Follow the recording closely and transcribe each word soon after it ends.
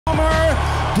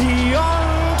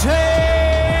Deontay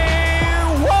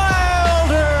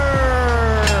Wilder.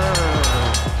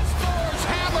 Scores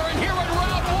hammer, and here in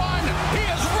round one, he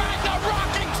is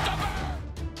Ragnarocking stubborn.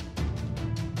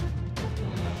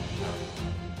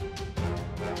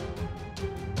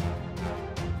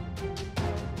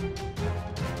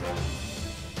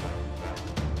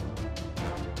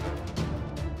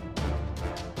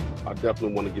 I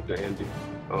definitely want to get to Andy,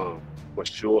 for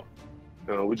sure.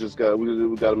 We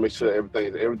got to make sure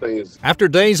everything is. After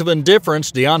days of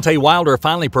indifference, Deontay Wilder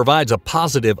finally provides a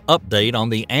positive update on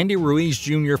the Andy Ruiz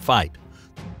Jr. fight.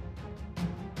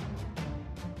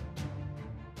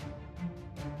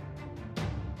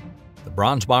 The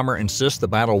Bronze Bomber insists the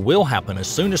battle will happen as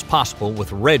soon as possible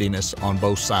with readiness on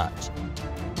both sides.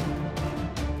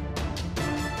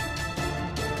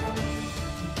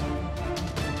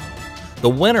 The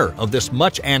winner of this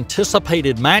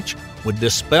much-anticipated match would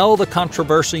dispel the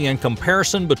controversy and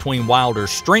comparison between Wilder's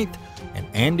strength and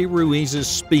Andy Ruiz's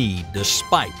speed,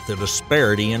 despite the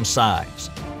disparity in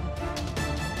size.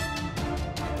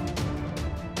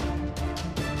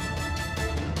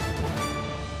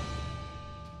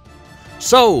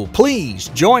 So please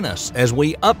join us as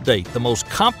we update the most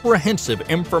comprehensive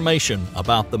information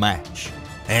about the match.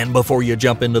 And before you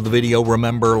jump into the video,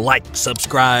 remember, like,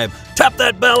 subscribe, tap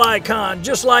that bell icon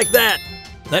just like that.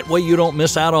 That way you don't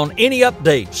miss out on any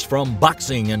updates from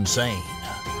Boxing Insane.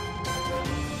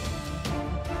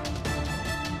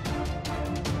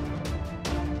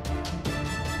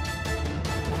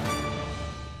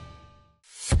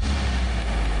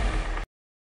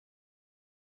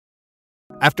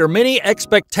 After many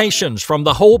expectations from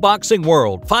the whole boxing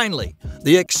world, finally,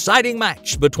 the exciting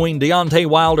match between Deontay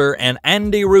Wilder and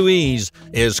Andy Ruiz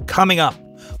is coming up.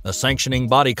 The sanctioning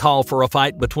body called for a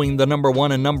fight between the number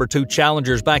 1 and number 2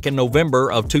 challengers back in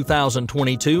November of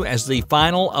 2022 as the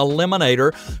final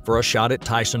eliminator for a shot at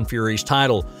Tyson Fury's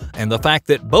title. And the fact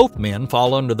that both men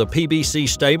fall under the PBC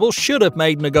stable should have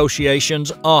made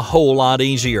negotiations a whole lot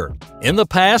easier. In the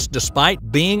past,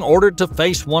 despite being ordered to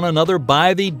face one another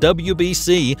by the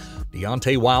WBC,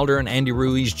 Deontay Wilder and Andy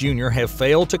Ruiz Jr. have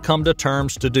failed to come to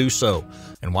terms to do so.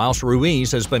 And whilst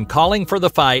Ruiz has been calling for the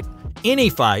fight, any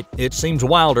fight, it seems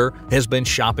Wilder has been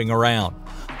shopping around.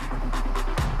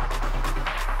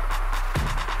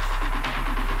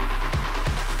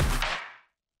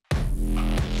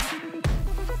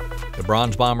 The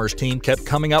Bronze Bombers team kept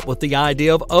coming up with the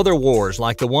idea of other wars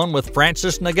like the one with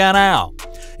Francis Ngannou.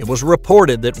 It was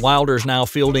reported that Wilder's now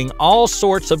fielding all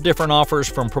sorts of different offers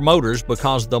from promoters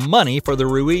because the money for the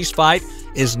Ruiz fight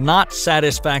is not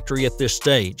satisfactory at this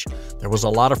stage. There was a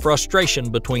lot of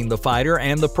frustration between the fighter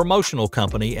and the promotional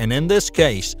company, and in this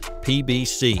case,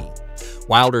 PBC.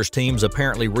 Wilder's teams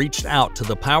apparently reached out to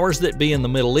the powers that be in the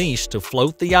Middle East to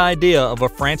float the idea of a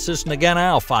Francis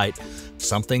Ngannou fight,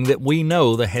 something that we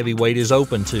know the heavyweight is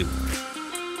open to.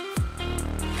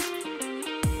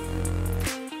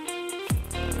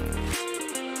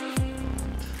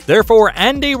 Therefore,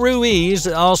 Andy Ruiz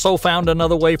also found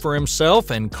another way for himself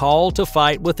and called to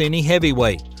fight with any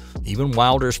heavyweight. Even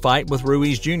Wilder's fight with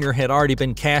Ruiz Jr. had already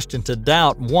been cast into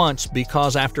doubt once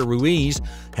because after Ruiz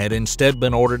had instead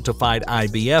been ordered to fight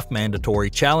IBF mandatory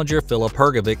challenger Filip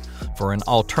Hrgovic for an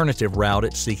alternative route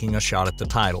at seeking a shot at the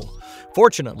title.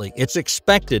 Fortunately, it's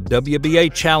expected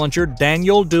WBA challenger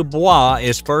Daniel Dubois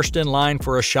is first in line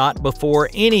for a shot before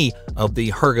any of the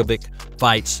Hrgovic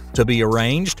fights to be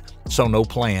arranged, so no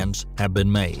plans have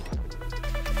been made.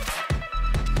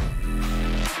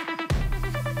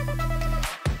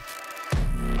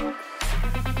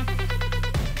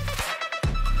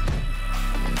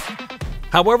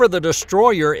 However, the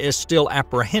Destroyer is still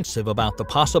apprehensive about the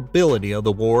possibility of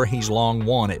the war he's long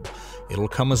wanted. It'll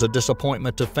come as a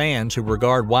disappointment to fans who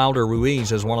regard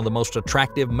Wilder-Ruiz as one of the most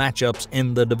attractive matchups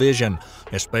in the division,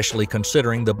 especially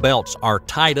considering the belts are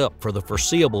tied up for the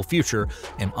foreseeable future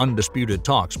in undisputed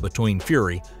talks between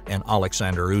Fury and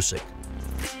Alexander Usyk.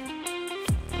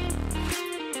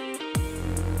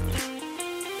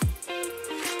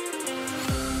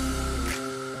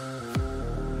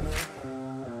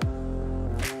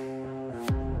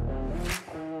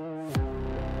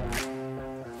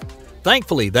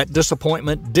 Thankfully, that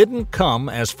disappointment didn't come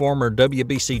as former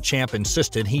WBC champ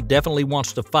insisted he definitely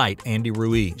wants to fight Andy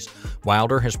Ruiz.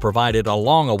 Wilder has provided a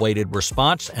long-awaited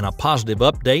response and a positive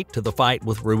update to the fight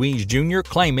with Ruiz Jr.,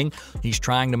 claiming he's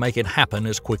trying to make it happen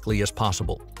as quickly as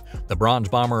possible. The Bronze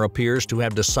Bomber appears to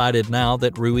have decided now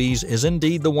that Ruiz is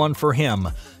indeed the one for him.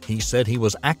 He said he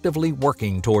was actively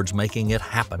working towards making it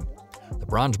happen. The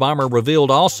Bronze Bomber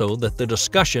revealed also that the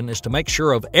discussion is to make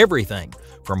sure of everything,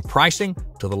 from pricing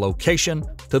to the location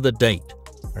to the date.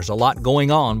 There's a lot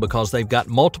going on because they've got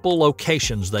multiple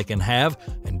locations they can have,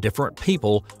 and different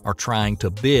people are trying to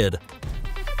bid.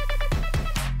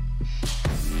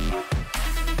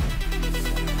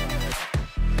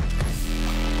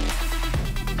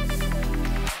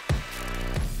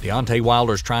 Deontay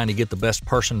Wilder's trying to get the best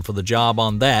person for the job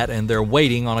on that, and they're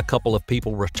waiting on a couple of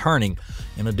people returning.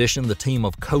 In addition, the team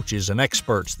of coaches and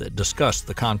experts that discuss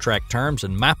the contract terms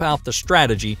and map out the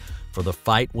strategy for the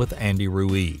fight with Andy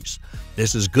Ruiz.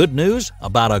 This is good news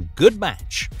about a good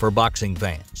match for boxing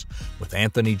fans, with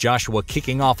Anthony Joshua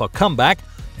kicking off a comeback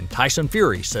and Tyson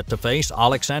Fury set to face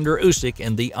Alexander Usyk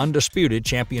in the undisputed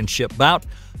championship bout.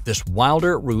 This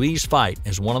Wilder-Ruiz fight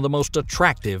is one of the most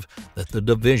attractive that the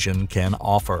division can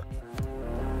offer.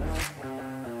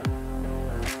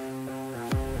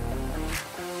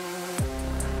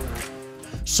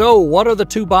 So, what are the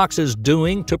two boxers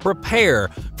doing to prepare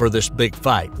for this big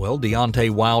fight? Well,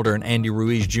 Deontay Wilder and Andy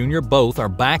Ruiz Jr. both are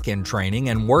back in training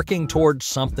and working towards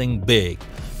something big.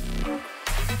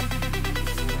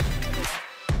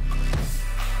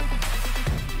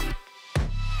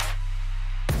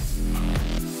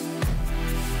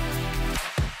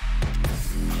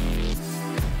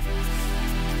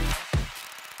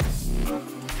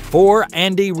 For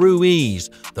Andy Ruiz,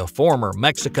 the former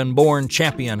Mexican-born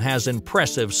champion has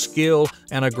impressive skill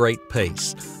and a great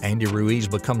pace. Andy Ruiz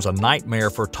becomes a nightmare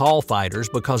for tall fighters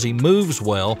because he moves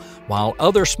well, while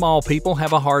other small people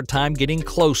have a hard time getting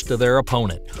close to their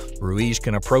opponent. Ruiz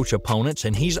can approach opponents,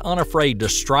 and he's unafraid to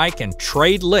strike and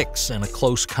trade licks in a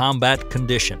close combat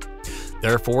condition.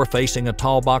 Therefore, facing a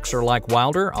tall boxer like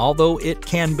Wilder, although it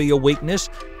can be a weakness,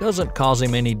 doesn't cause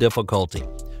him any difficulty.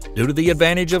 Due to the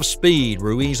advantage of speed,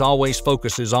 Ruiz always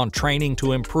focuses on training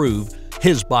to improve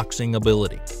his boxing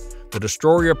ability. The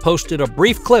Destroyer posted a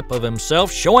brief clip of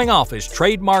himself showing off his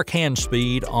trademark hand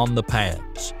speed on the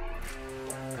pads.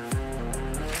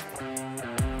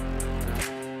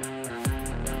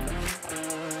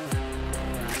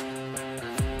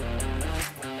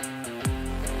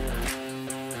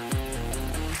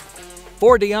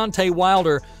 For Deontay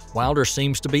Wilder, Wilder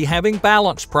seems to be having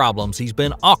balance problems. He's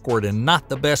been awkward and not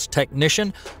the best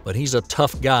technician, but he's a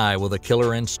tough guy with a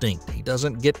killer instinct. He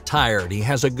doesn't get tired, he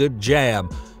has a good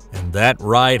jab, and that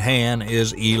right hand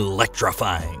is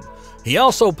electrifying. He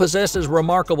also possesses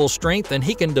remarkable strength, and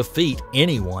he can defeat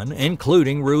anyone,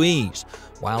 including Ruiz.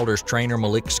 Wilder's trainer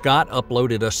Malik Scott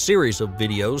uploaded a series of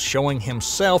videos showing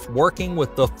himself working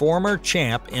with the former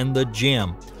champ in the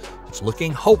gym. It's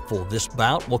looking hopeful this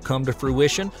bout will come to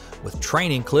fruition, with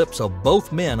training clips of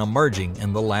both men emerging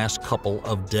in the last couple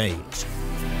of days.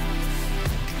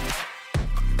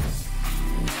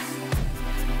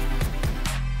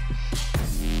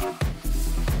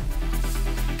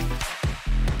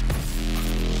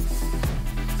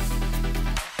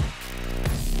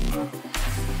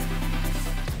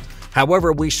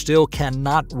 However, we still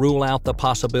cannot rule out the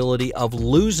possibility of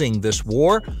losing this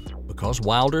war, because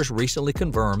Wilder's recently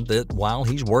confirmed that while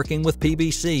he's working with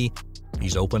PBC,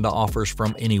 he's open to offers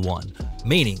from anyone,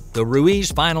 meaning the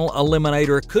Ruiz final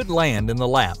eliminator could land in the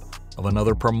lap of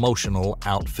another promotional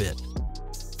outfit.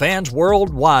 Fans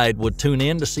worldwide would tune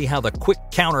in to see how the quick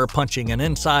counter-punching and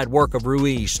inside work of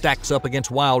Ruiz stacks up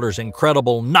against Wilder's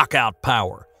incredible knockout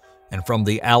power. And from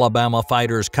the Alabama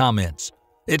fighter's comments,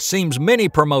 it seems many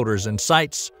promoters and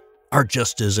sites are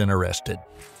just as interested.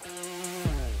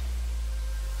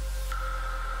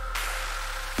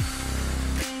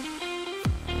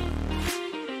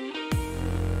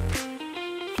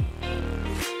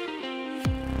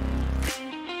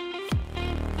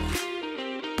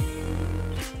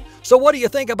 So what do you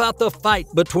think about the fight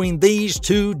between these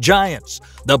two giants,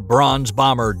 the Bronze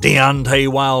Bomber Deontay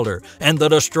Wilder and the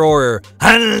Destroyer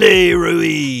Andy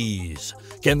Ruiz?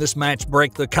 Can this match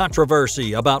break the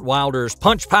controversy about Wilder's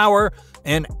punch power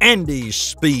and Andy's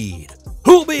speed?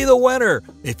 Who'll be the winner?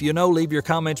 If you know, leave your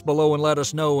comments below and let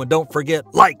us know. And don't forget,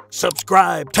 like,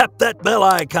 subscribe, tap that bell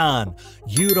icon.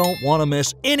 You don't want to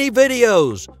miss any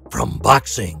videos from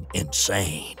Boxing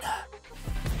Insane.